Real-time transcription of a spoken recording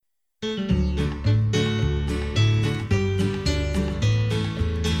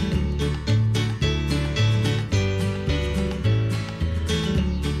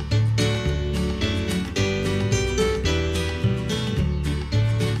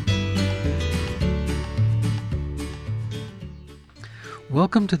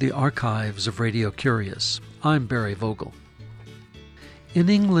Welcome to the archives of Radio Curious. I'm Barry Vogel. In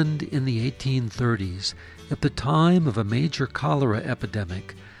England in the 1830s, at the time of a major cholera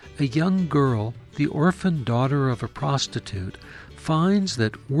epidemic, a young girl, the orphan daughter of a prostitute, finds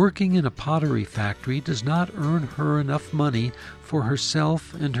that working in a pottery factory does not earn her enough money for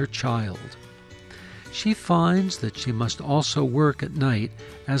herself and her child. She finds that she must also work at night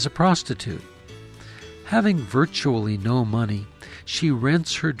as a prostitute. Having virtually no money, she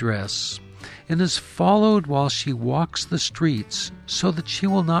rents her dress and is followed while she walks the streets so that she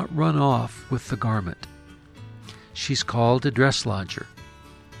will not run off with the garment. She's called a dress lodger.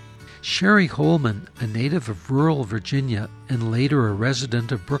 Shari Holman, a native of rural Virginia and later a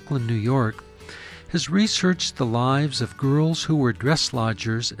resident of Brooklyn, New York, has researched the lives of girls who were dress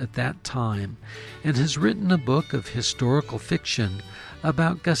lodgers at that time and has written a book of historical fiction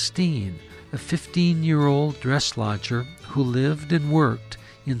about Gustine, a 15-year-old dress lodger who lived and worked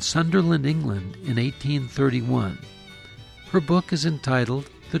in Sunderland, England in 1831. Her book is entitled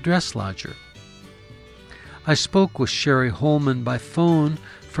The Dress Lodger. I spoke with Shari Holman by phone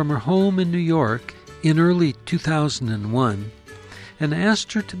from her home in New York in early 2001 and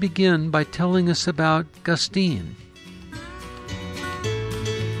asked her to begin by telling us about Gustine.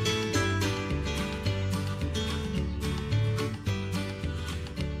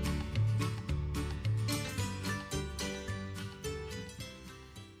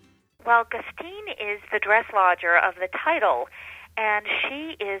 Well, Gustine is the dress lodger of the title, and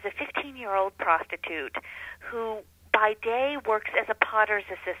she is a 15-year-old prostitute who by day works as a potter's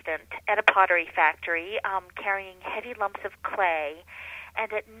assistant at a pottery factory, carrying heavy lumps of clay,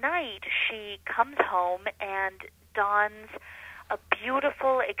 and at night she comes home and dons a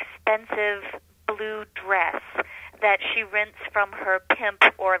beautiful, expensive blue dress that she rents from her pimp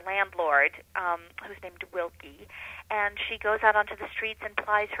or landlord, who's named Wilkie, and she goes out onto the streets and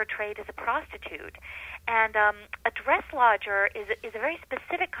plies her trade as a prostitute. And a dress lodger is a very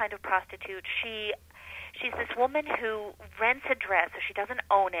specific kind of prostitute. She's this woman who rents a dress, so she doesn't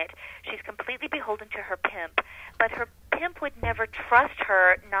own it. She's completely beholden to her pimp, but her pimp would never trust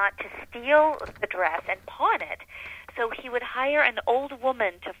her not to steal the dress and pawn it. So he would hire an old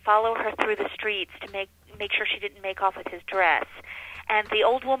woman to follow her through the streets to make sure she didn't make off with his dress. And the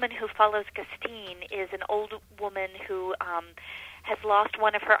old woman who follows Gustine is an old woman who has lost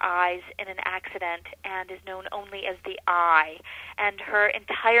one of her eyes in an accident and is known only as the Eye. And her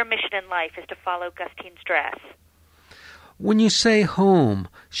entire mission in life is to follow Gustine's dress. When you say home,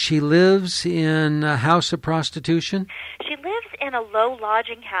 she lives in a house of prostitution? She lives in a low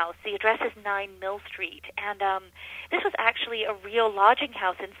lodging house. The address is 9 Mill Street. And this was actually a real lodging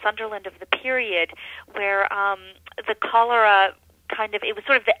house in Sunderland of the period where the cholera it was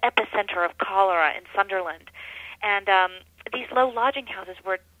sort of the epicenter of cholera in Sunderland. And these low lodging houses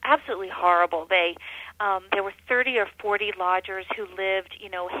were absolutely horrible. There were 30 or 40 lodgers who lived,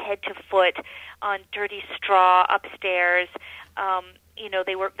 head to foot on dirty straw upstairs.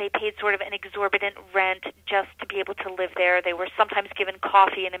 They paid sort of an exorbitant rent just to be able to live there. They were sometimes given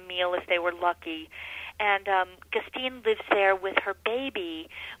coffee and a meal if they were lucky. And Gustine lives there with her baby,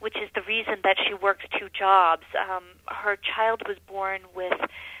 which is the reason that she works 2 jobs. Her child was born with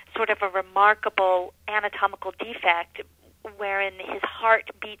sort of a remarkable anatomical defect wherein his heart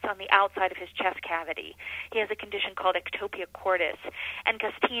beats on the outside of his chest cavity. He has a condition called ectopia cordis, and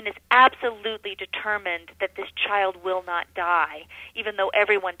Gustine is absolutely determined that this child will not die, even though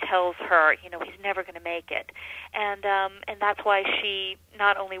everyone tells her, he's never going to make it. And that's why she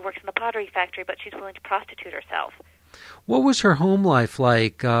not only works in the pottery factory, but she's willing to prostitute herself. What was her home life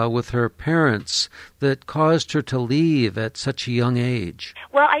like with her parents that caused her to leave at such a young age?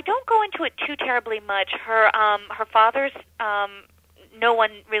 Well, I don't go into it too terribly much. Her father's, no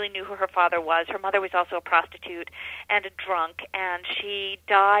one really knew who her father was. Her mother was also a prostitute and a drunk, and she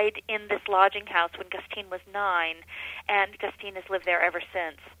died in this lodging house when Gustine was 9, and Gustine has lived there ever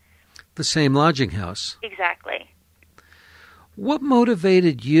since. The same lodging house? Exactly. What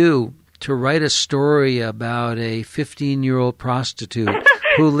motivated you to write a story about a 15-year-old prostitute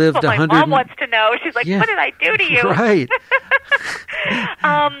who lived my mom wants to know. She's like, what did I do to you? Right.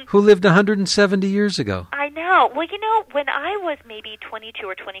 Who lived 170 years ago. I know. Well, when I was maybe 22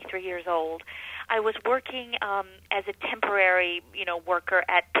 or 23 years old, I was working as a temporary, worker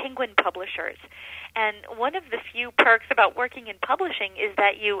at Penguin Publishers. And one of the few perks about working in publishing is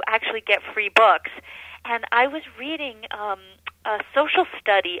that you actually get free books. And I was reading a social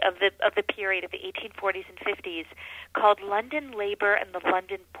study of the period of the 1840s and 50s called London Labor and the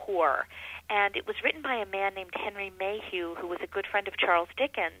London Poor. And it was written by a man named Henry Mayhew, who was a good friend of Charles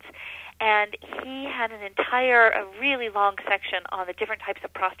Dickens. and he had a really long section on the different types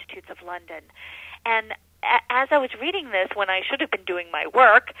of prostitutes of London. And as I was reading this, when I should have been doing my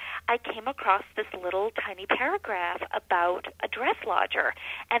work, I came across this little tiny paragraph about a dress lodger.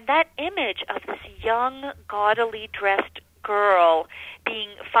 And that image of this young, gaudily dressed girl being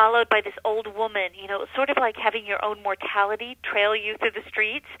followed by this old woman, sort of like having your own mortality trail you through the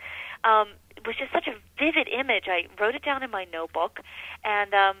streets, was just such a vivid image. I wrote it down in my notebook,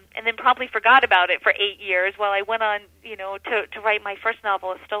 and then promptly forgot about it for 8 years while I went on, to write my first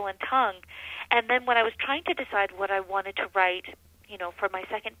novel, A Stolen Tongue. And then when I was trying to decide what I wanted to write, for my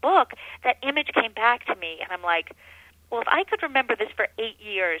second book, that image came back to me, and I'm like, well, if I could remember this for 8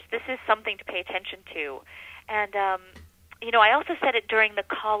 years, this is something to pay attention to. And I also said it during the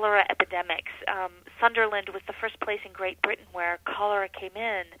cholera epidemics. Sunderland was the first place in Great Britain where cholera came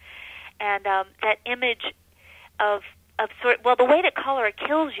in. And that image of the way that cholera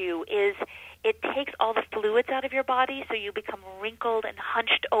kills you is it takes all the fluids out of your body, so you become wrinkled and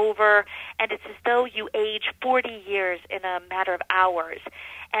hunched over, and it's as though you age 40 years in a matter of hours.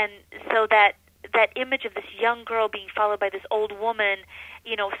 And so that image of this young girl being followed by this old woman,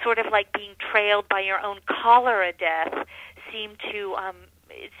 sort of like being trailed by your own cholera death, seemed to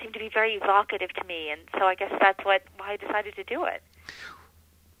be very evocative to me, and so I guess that's why I decided to do it.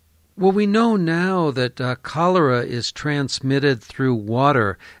 Well, we know now that cholera is transmitted through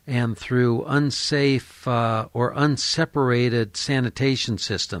water and through unsafe or unseparated sanitation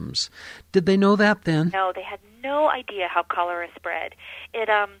systems. Did they know that then? No, they had no idea how cholera spread.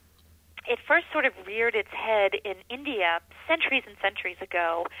 It first sort of reared its head in India centuries and centuries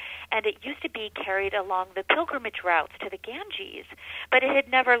ago, and it used to be carried along the pilgrimage routes to the Ganges, but it had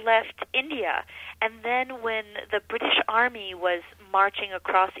never left India. And then when the British Army was marching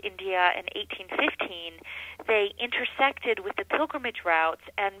across India in 1815, they intersected with the pilgrimage routes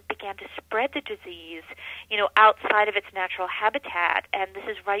and began to spread the disease, outside of its natural habitat. And this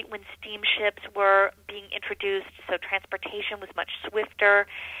is right when steamships were being introduced, so transportation was much swifter.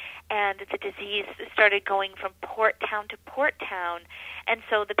 And the disease started going from port town to port town. And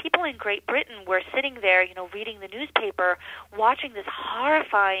so the people in Great Britain were sitting there, reading the newspaper, watching this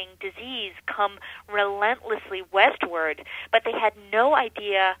horrifying disease come relentlessly westward, but they had no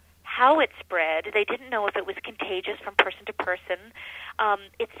idea how it spread. They didn't know if it was contagious from person to person.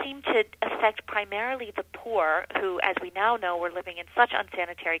 It seemed to affect primarily the poor, who, as we now know, were living in such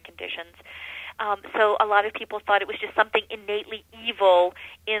unsanitary conditions. So a lot of people thought it was just something innately evil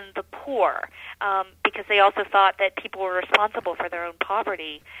in the poor, because they also thought that people were responsible for their own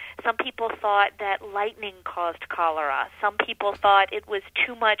poverty. Some people thought that lightning caused cholera. Some people thought it was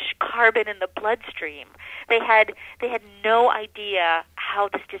too much carbon in the bloodstream. They had no idea how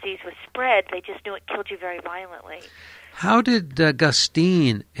this disease was spread. They just knew it killed you very violently. How did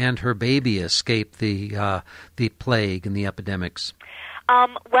Gustine and her baby escape the plague and the epidemics?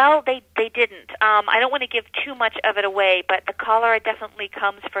 Well, they didn't. I don't want to give too much of it away, but the cholera definitely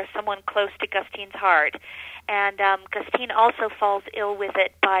comes for someone close to Gustine's heart. And Gustine also falls ill with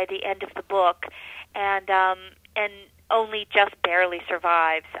it by the end of the book, and only just barely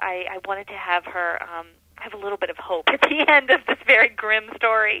survives. I wanted to have her have a little bit of hope at the end of this very grim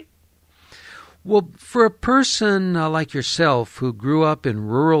story. Well, for a person like yourself who grew up in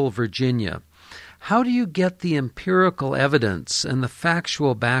rural Virginia, how do you get the empirical evidence and the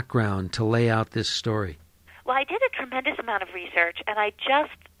factual background to lay out this story? Well, I did a tremendous amount of research, and I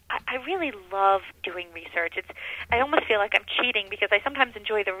really love doing research. I almost feel like I'm cheating because I sometimes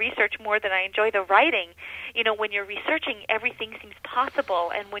enjoy the research more than I enjoy the writing. When you're researching, everything seems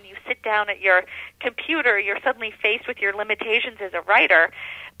possible, and when you sit down at your computer, you're suddenly faced with your limitations as a writer.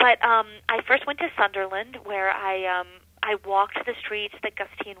 But I first went to Sunderland, where I walked the streets that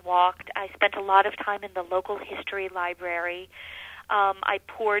Gustine walked. I spent a lot of time in the local history library. I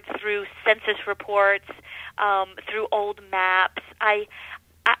poured through census reports, through old maps. I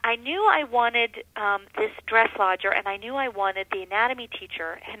knew I wanted this dress lodger, and I knew I wanted the anatomy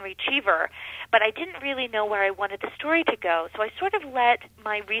teacher, Henry Cheever, but I didn't really know where I wanted the story to go. So I sort of let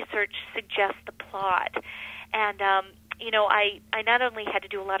my research suggest the plot. And I not only had to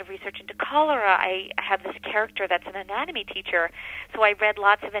do a lot of research into cholera, I have this character that's an anatomy teacher, so I read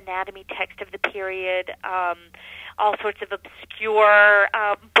lots of anatomy text of the period, all sorts of obscure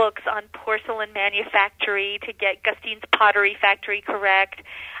books on porcelain manufactory to get Gustine's pottery factory correct.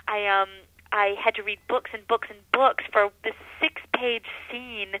 I had to read books and books and books for this 6-page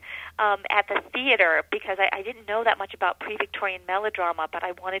scene at the theater because I didn't know that much about pre-Victorian melodrama, but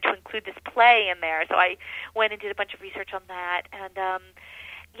I wanted to include this play in there. So I went and did a bunch of research on that. And,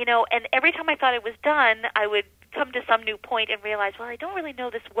 and every time I thought it was done, I would come to some new point and realize, well, I don't really know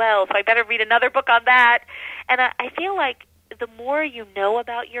this well, so I better read another book on that. And I feel like the more you know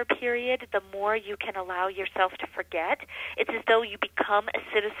about your period, the more you can allow yourself to forget. It's as though you become a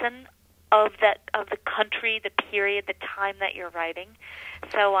citizen of the country, the period, the time that you're writing.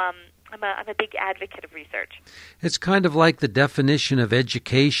 So I'm a big advocate of research. It's kind of like the definition of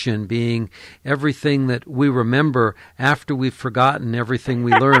education being everything that we remember after we've forgotten everything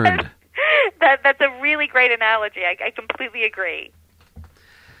we learned. That's a really great analogy. I completely agree.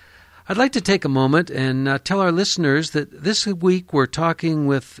 I'd like to take a moment and tell our listeners that this week we're talking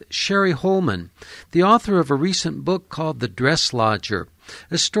with Shari Holman, the author of a recent book called The Dress Lodger,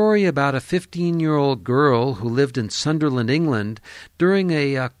 a story about a 15-year-old girl who lived in Sunderland, England, during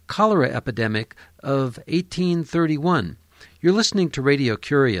a cholera epidemic of 1831. You're listening to Radio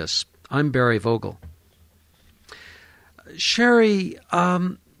Curious. I'm Barry Vogel. Shari,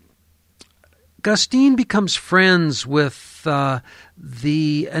 Gustine becomes friends with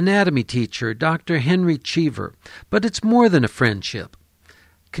the anatomy teacher, Dr. Henry Cheever, but it's more than a friendship.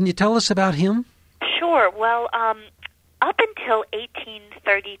 Can you tell us about him? Sure. Well, up until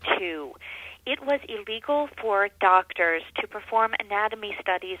 1832, it was illegal for doctors to perform anatomy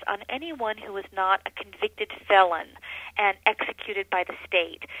studies on anyone who was not a convicted felon and executed by the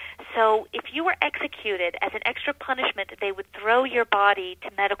state. So if you were executed, as an extra punishment, they would throw your body to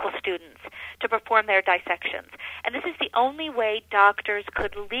medical students to perform their dissections. And this is the only way doctors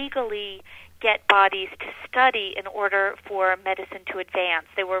could legally get bodies to study in order for medicine to advance.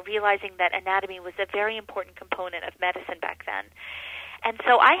 They were realizing that anatomy was a very important component of medicine back then. And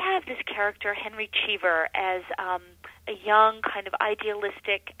so I have this character, Henry Cheever, as a young, kind of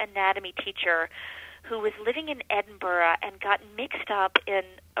idealistic anatomy teacher who was living in Edinburgh and got mixed up in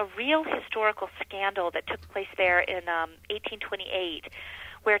a real historical scandal that took place there in 1828,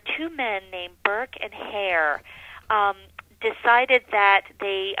 where two men named Burke and Hare decided that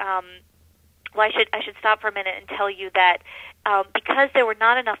they... Well, I should stop for a minute and tell you that because there were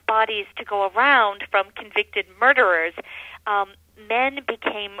not enough bodies to go around from convicted murderers, men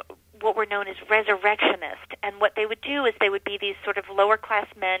became what were known as resurrectionists. And what they would do is they would be these sort of lower-class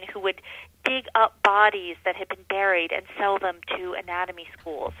men who would dig up bodies that had been buried and sell them to anatomy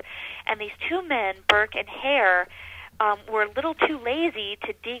schools. And these two men, Burke and Hare, were a little too lazy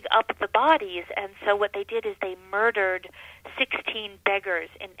to dig up the bodies, and so what they did is they murdered 16 beggars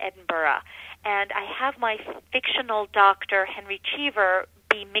in Edinburgh. And I have my fictional doctor, Henry Cheever,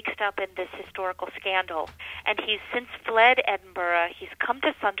 be mixed up in this historical scandal. And he's since fled Edinburgh. He's come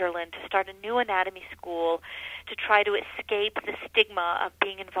to Sunderland to start a new anatomy school to try to escape the stigma of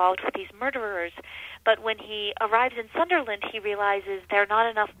being involved with these murderers. But when he arrives in Sunderland, he realizes there are not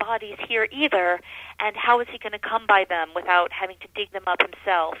enough bodies here either, and how is he going to come by them without having to dig them up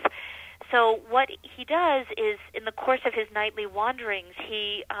himself? So what he does is, in the course of his nightly wanderings,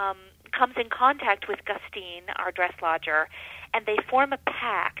 he comes in contact with Gustine, our dress lodger, and they form a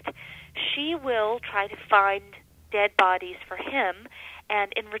pact. She will try to find dead bodies for him,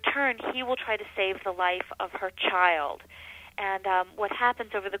 and in return, he will try to save the life of her child. And what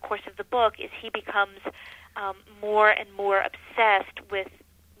happens over the course of the book is he becomes more and more obsessed with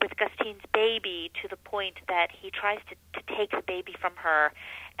Gustine's baby, to the point that he tries to take the baby from her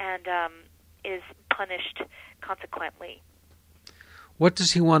and is punished consequently. What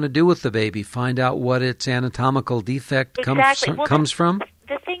does he want to do with the baby? Find out what its anatomical defect comes from?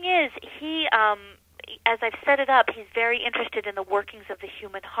 The thing is, he, as I've set it up, he's very interested in the workings of the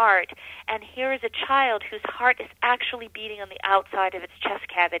human heart. And here is a child whose heart is actually beating on the outside of its chest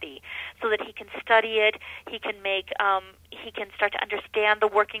cavity, so that he can study it. He can he can start to understand the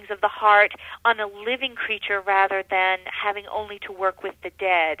workings of the heart on a living creature rather than having only to work with the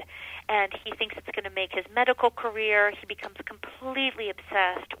dead. And he thinks it's going to make his medical career. He becomes completely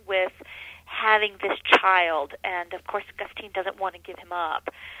obsessed with having this child. And, of course, Gustine doesn't want to give him up.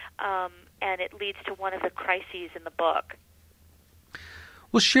 And it leads to one of the crises in the book.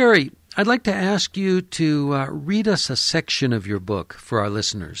 Well, Shari, I'd like to ask you to read us a section of your book for our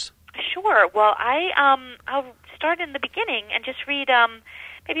listeners. Sure. Well, I'll start in the beginning and just read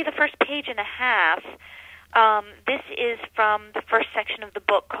maybe the first page and a half. This is from the first section of the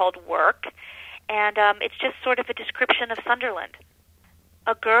book called Work, and it's just sort of a description of Sunderland.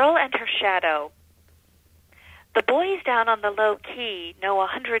 A girl and her shadow. The boys down on the low key know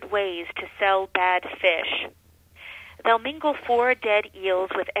 100 ways to sell bad fish. They'll mingle 4 dead eels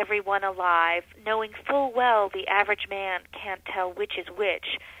with every one alive, knowing full well the average man can't tell which is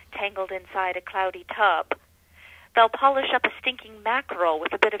which, tangled inside a cloudy tub. They'll polish up a stinking mackerel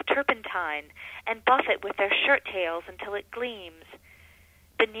with a bit of turpentine and buff it with their shirt tails until it gleams.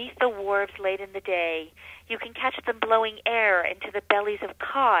 beneath the wharves late in the day. You can catch them blowing air into the bellies of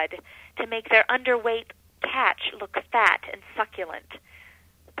cod to make their underweight catch look fat and succulent.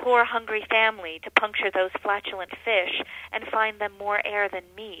 Poor hungry family to puncture those flatulent fish and find them more air than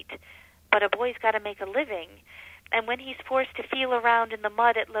meat. But a boy's got to make a living, and when he's forced to feel around in the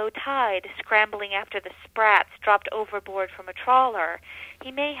mud at low tide, scrambling after the sprats dropped overboard from a trawler,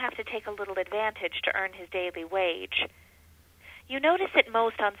 he may have to take a little advantage to earn his daily wage. You notice it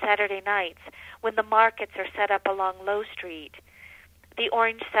most on Saturday nights when the markets are set up along Low Street. The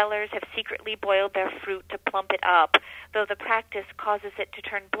orange sellers have secretly boiled their fruit to plump it up, though the practice causes it to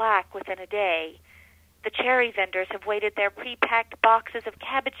turn black within a day. The cherry vendors have weighted their pre-packed boxes of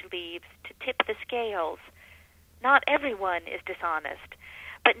cabbage leaves to tip the scales. Not everyone is dishonest,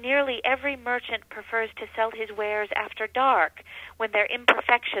 but nearly every merchant prefers to sell his wares after dark, when their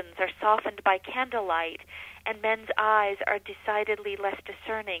imperfections are softened by candlelight and men's eyes are decidedly less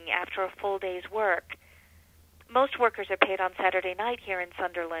discerning after a full day's work. Most workers are paid on Saturday night here in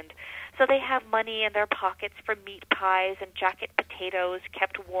Sunderland, so they have money in their pockets for meat pies and jacket potatoes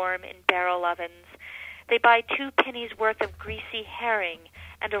kept warm in barrel ovens. They buy 2 pennies worth of greasy herring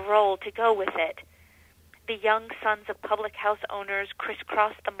and a roll to go with it. The young sons of public house owners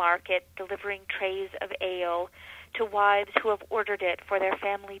crisscross the market, delivering trays of ale to wives who have ordered it for their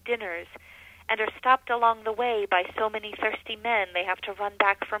family dinners, and are stopped along the way by so many thirsty men they have to run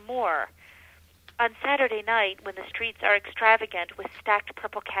back for more. On Saturday night, when the streets are extravagant with stacked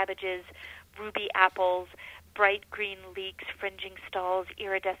purple cabbages, ruby apples, bright green leeks fringing stalls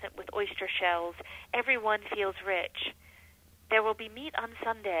iridescent with oyster shells, everyone feels rich. There will be meat on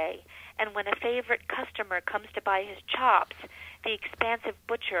Sunday, and when a favorite customer comes to buy his chops, the expansive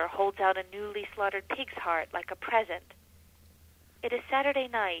butcher holds out a newly slaughtered pig's heart like a present. It is Saturday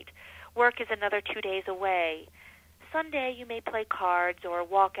night. Work is another 2 days away. Sunday you may play cards or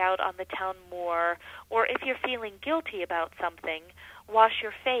walk out on the town moor, or if you're feeling guilty about something, wash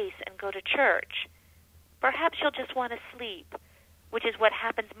your face and go to church. Perhaps you'll just want to sleep, which is what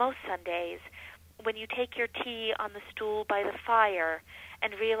happens most Sundays, when you take your tea on the stool by the fire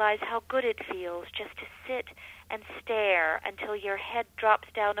and realize how good it feels just to sit and stare until your head drops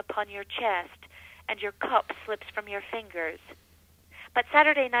down upon your chest and your cup slips from your fingers. But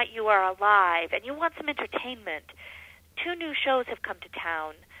Saturday night you are alive and you want some entertainment. 2 new shows have come to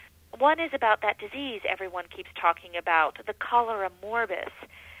town. One is about that disease everyone keeps talking about, the cholera morbus,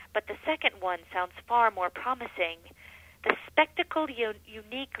 but the second one sounds far more promising. The spectacled,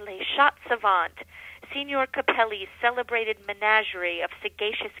 unique Les Chats Savant, Signor Capelli's celebrated menagerie of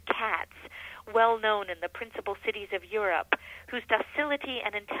sagacious cats, well known in the principal cities of Europe, whose docility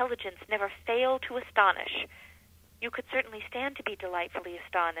and intelligence never fail to astonish. You could certainly stand to be delightfully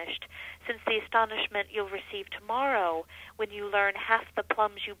astonished, since the astonishment you'll receive tomorrow, when you learn half the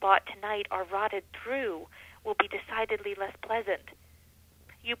plums you bought tonight are rotted through, will be decidedly less pleasant.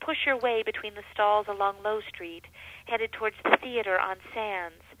 You push your way between the stalls along Low Street, headed towards the theater on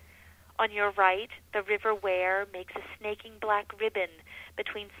Sands. On your right, the River Wear makes a snaking black ribbon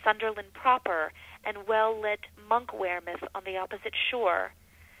between Sunderland proper and well-lit Monk Wearmouth on the opposite shore.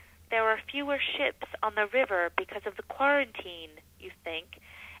 There are fewer ships on the river because of the quarantine, you think,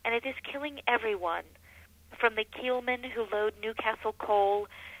 and it is killing everyone, from the keelmen who load Newcastle coal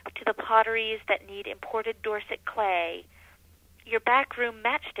to the potteries that need imported Dorset clay. Your backroom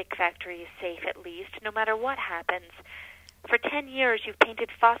matchstick factory is safe, at least, no matter what happens. For 10 years you've painted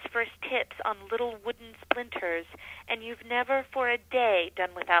phosphorus tips on little wooden splinters, and you've never for a day done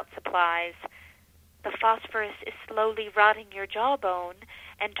without supplies. The phosphorus is slowly rotting your jawbone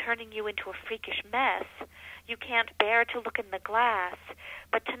and turning you into a freakish mess. You can't bear to look in the glass.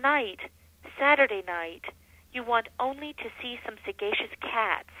 But tonight, Saturday night, you want only to see some sagacious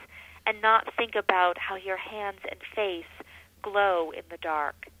cats and not think about how your hands and face glow in the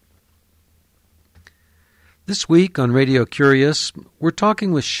dark. This week on Radio Curious, we're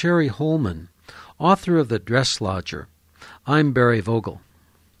talking with Shari Holman, author of The Dress Lodger. I'm Barry Vogel.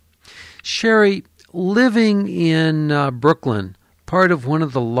 Shari, living in Brooklyn, part of one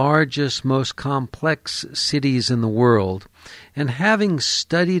of the largest, most complex cities in the world, and having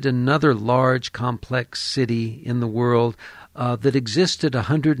studied another large, complex city in the world that existed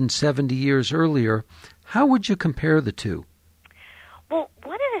 170 years earlier, how would you compare the two? Well,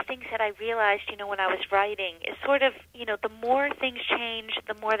 one of the things that I realized, when I was writing is sort of, the more things change,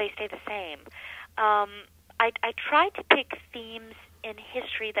 the more they stay the same. I tried to pick themes in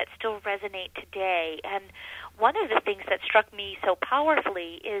history that still resonate today, and one of the things that struck me so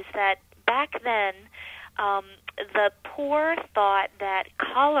powerfully is that back then, the poor thought that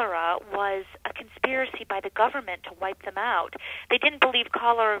cholera was a conspiracy by the government to wipe them out. They didn't believe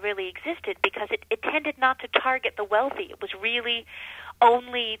cholera really existed because it tended not to target the wealthy. It was really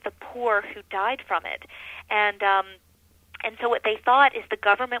only the poor who died from it. And so what they thought is the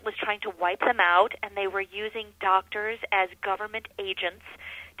government was trying to wipe them out, and they were using doctors as government agents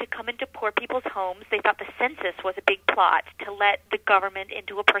to come into poor people's homes. They thought the census was a big plot to let the government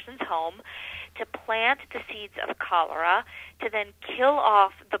into a person's home, to plant the seeds of cholera, to then kill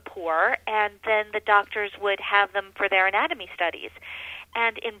off the poor, and then the doctors would have them for their anatomy studies.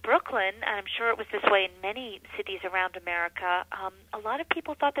 And in Brooklyn, and I'm sure it was this way in many cities around America, a lot of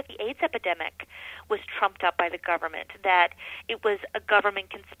people thought that the AIDS epidemic was trumped up by the government, that it was a government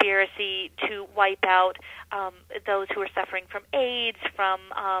conspiracy to wipe out those who were suffering from AIDS, from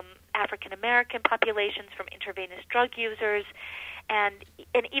African American populations, from intravenous drug users. And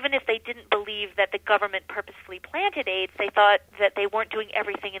even if they didn't believe that the government purposefully planted AIDS, they thought that they weren't doing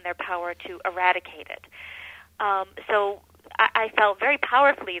everything in their power to eradicate it. So I felt very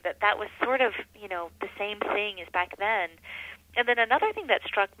powerfully that was sort of, the same thing as back then. And then another thing that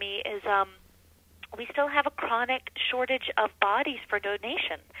struck me is we still have a chronic shortage of bodies for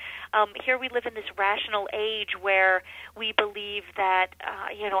donation. Here we live in this rational age where we believe that,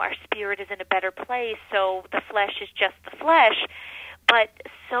 our spirit is in a better place, so the flesh is just the flesh. But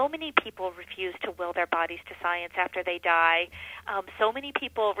so many people refuse to will their bodies to science after they die. So many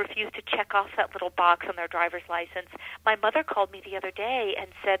people refuse to check off that little box on their driver's license. My mother called me the other day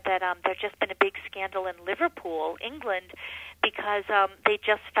and said that there's just been a big scandal in Liverpool, England, because they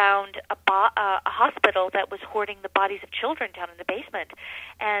just found a hospital that was hoarding the bodies of children down in the basement,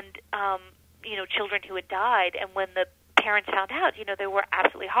 and children who had died. And when the parents found out, they were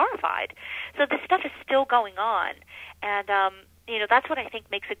absolutely horrified. So this stuff is still going on, and that's what I think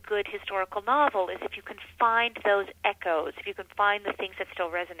makes a good historical novel, is if you can find those echoes, if you can find the things that still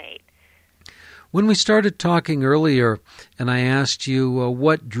resonate. When we started talking earlier, and I asked you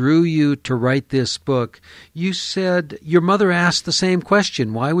what drew you to write this book, you said your mother asked the same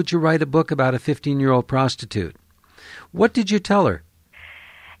question. Why would you write a book about a 15-year-old prostitute? What did you tell her?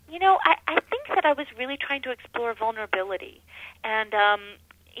 I think that I was really trying to explore vulnerability. And,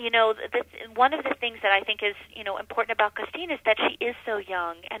 one of the things that I think is, important about Christine is that she is so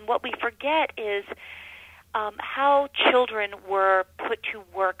young. And what we forget is how children were put to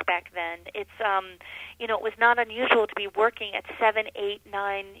work back then. It's, it was not unusual to be working at 7, 8,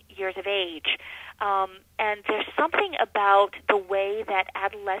 9 years of age. And there's something about the way that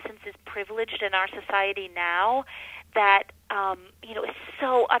adolescence is privileged in our society now that, is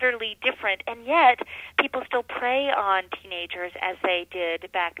so utterly different. And yet, people still prey on teenagers as they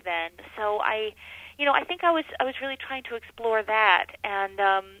did back then. So I think I was really trying to explore that. And,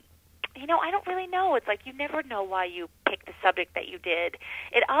 I don't really know. It's like you never know why you picked the subject that you did.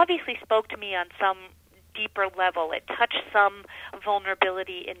 It obviously spoke to me on some deeper level. It touched some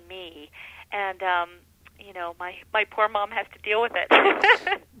vulnerability in me. And, my poor mom has to deal with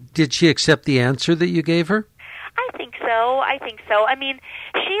it. Did she accept the answer that you gave her? I think so. I mean,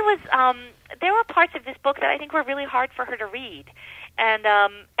 she was, there were parts of this book that I think were really hard for her to read. And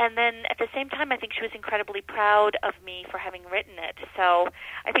then at the same time, I think she was incredibly proud of me for having written it. So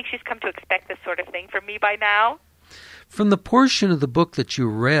I think she's come to expect this sort of thing from me by now. From the portion of the book that you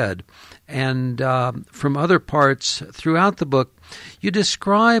read and from other parts throughout the book, you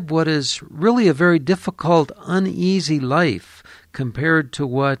describe what is really a very difficult, uneasy life compared to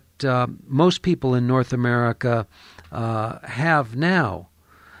what most people in North America have now.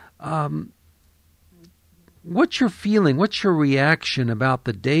 What's your feeling? What's your reaction about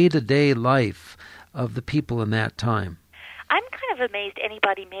the day-to-day life of the people in that time? I'm kind of amazed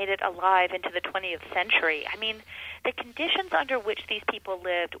anybody made it alive into the 20th century. I mean, the conditions under which these people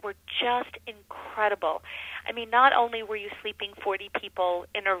lived were just incredible. I mean, not only were you sleeping 40 people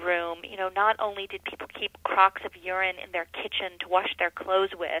in a room, not only did people keep crocks of urine in their kitchen to wash their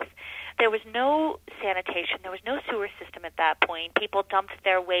clothes with, there was no sanitation, there was no sewer system at that point. People dumped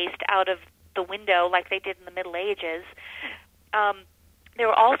their waste out of the window like they did in the Middle Ages. There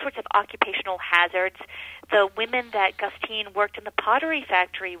were all sorts of occupational hazards. The women that Gustine worked in the pottery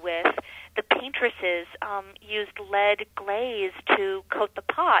factory with, the paintresses, used lead glaze to coat the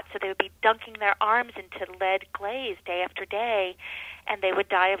pot, so they would be dunking their arms into lead glaze day after day, and they would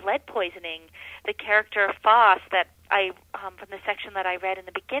die of lead poisoning. The character Foss, that from the section that I read in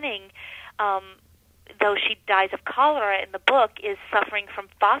the beginning, though she dies of cholera in the book, is suffering from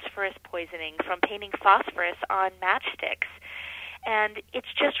phosphorus poisoning, from painting phosphorus on matchsticks. And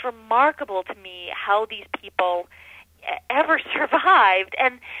it's just remarkable to me how these people, ever survived.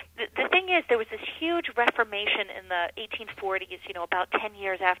 And the thing is, there was this huge reformation in the 1840s, about 10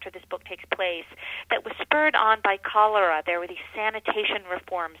 years after this book takes place, that was spurred on by cholera. There were these sanitation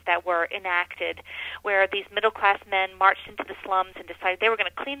reforms that were enacted where these middle-class men marched into the slums and decided they were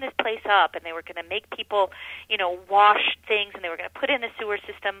going to clean this place up, and they were going to make people, wash things, and they were going to put in a sewer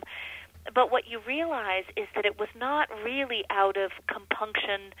system. But what you realize is that it was not really out of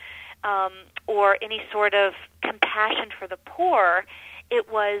compunction or any sort of compassion for the poor.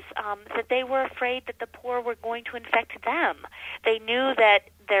 It was that they were afraid that the poor were going to infect them. They knew that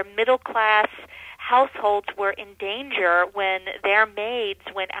their middle-class households were in danger when their maids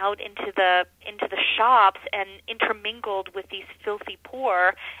went out into the shops and intermingled with these filthy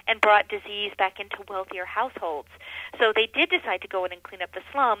poor and brought disease back into wealthier households. So they did decide to go in and clean up the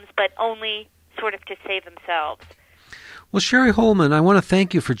slums, but only sort of to save themselves. Well, Shari Holman, I want to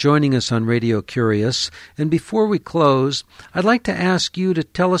thank you for joining us on Radio Curious. And before we close, I'd like to ask you to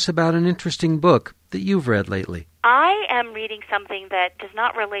tell us about an interesting book that you've read lately. I am reading something that does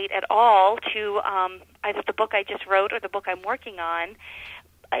not relate at all to either the book I just wrote or the book I'm working on.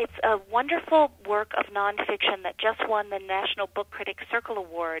 It's a wonderful work of nonfiction that just won the National Book Critics Circle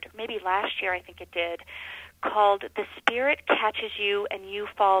Award, maybe last year I think it did, called The Spirit Catches You and You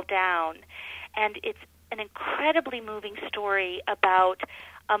Fall Down. And it's an incredibly moving story about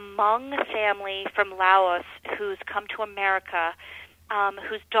a Hmong family from Laos who's come to America,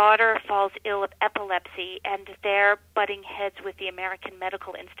 whose daughter falls ill of epilepsy, and they're butting heads with the American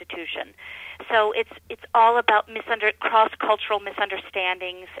Medical Institution. So it's all about cross-cultural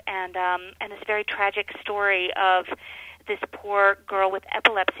misunderstandings and this very tragic story of this poor girl with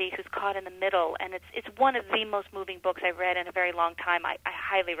epilepsy who's caught in the middle. And it's one of the most moving books I've read in a very long time. I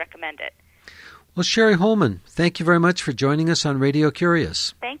highly recommend it. Well, Shari Holman, thank you very much for joining us on Radio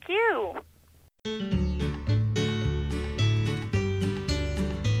Curious. Thank you.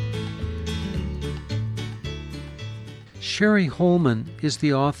 Shari Holman is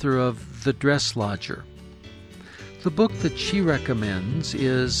the author of The Dress Lodger. The book that she recommends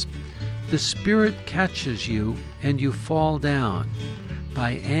is The Spirit Catches You and You Fall Down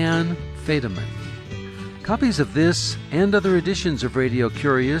by Anne Federman. Copies of this and other editions of Radio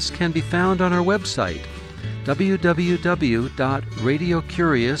Curious can be found on our website,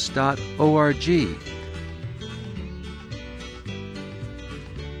 www.radiocurious.org.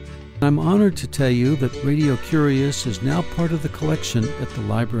 I'm honored to tell you that Radio Curious is now part of the collection at the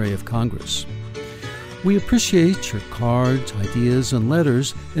Library of Congress. We appreciate your cards, ideas, and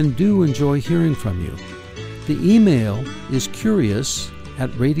letters, and do enjoy hearing from you. The email is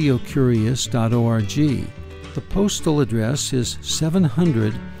curious@radiocurious.org. The postal address is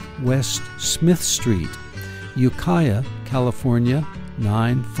 700 West Smith Street, Ukiah, California,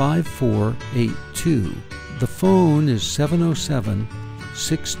 95482. The phone is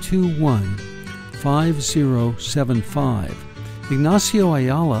 707-621-5075. Ignacio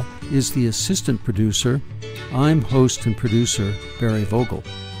Ayala is the assistant producer. I'm host and producer Barry Vogel.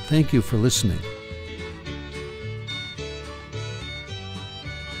 Thank you for listening.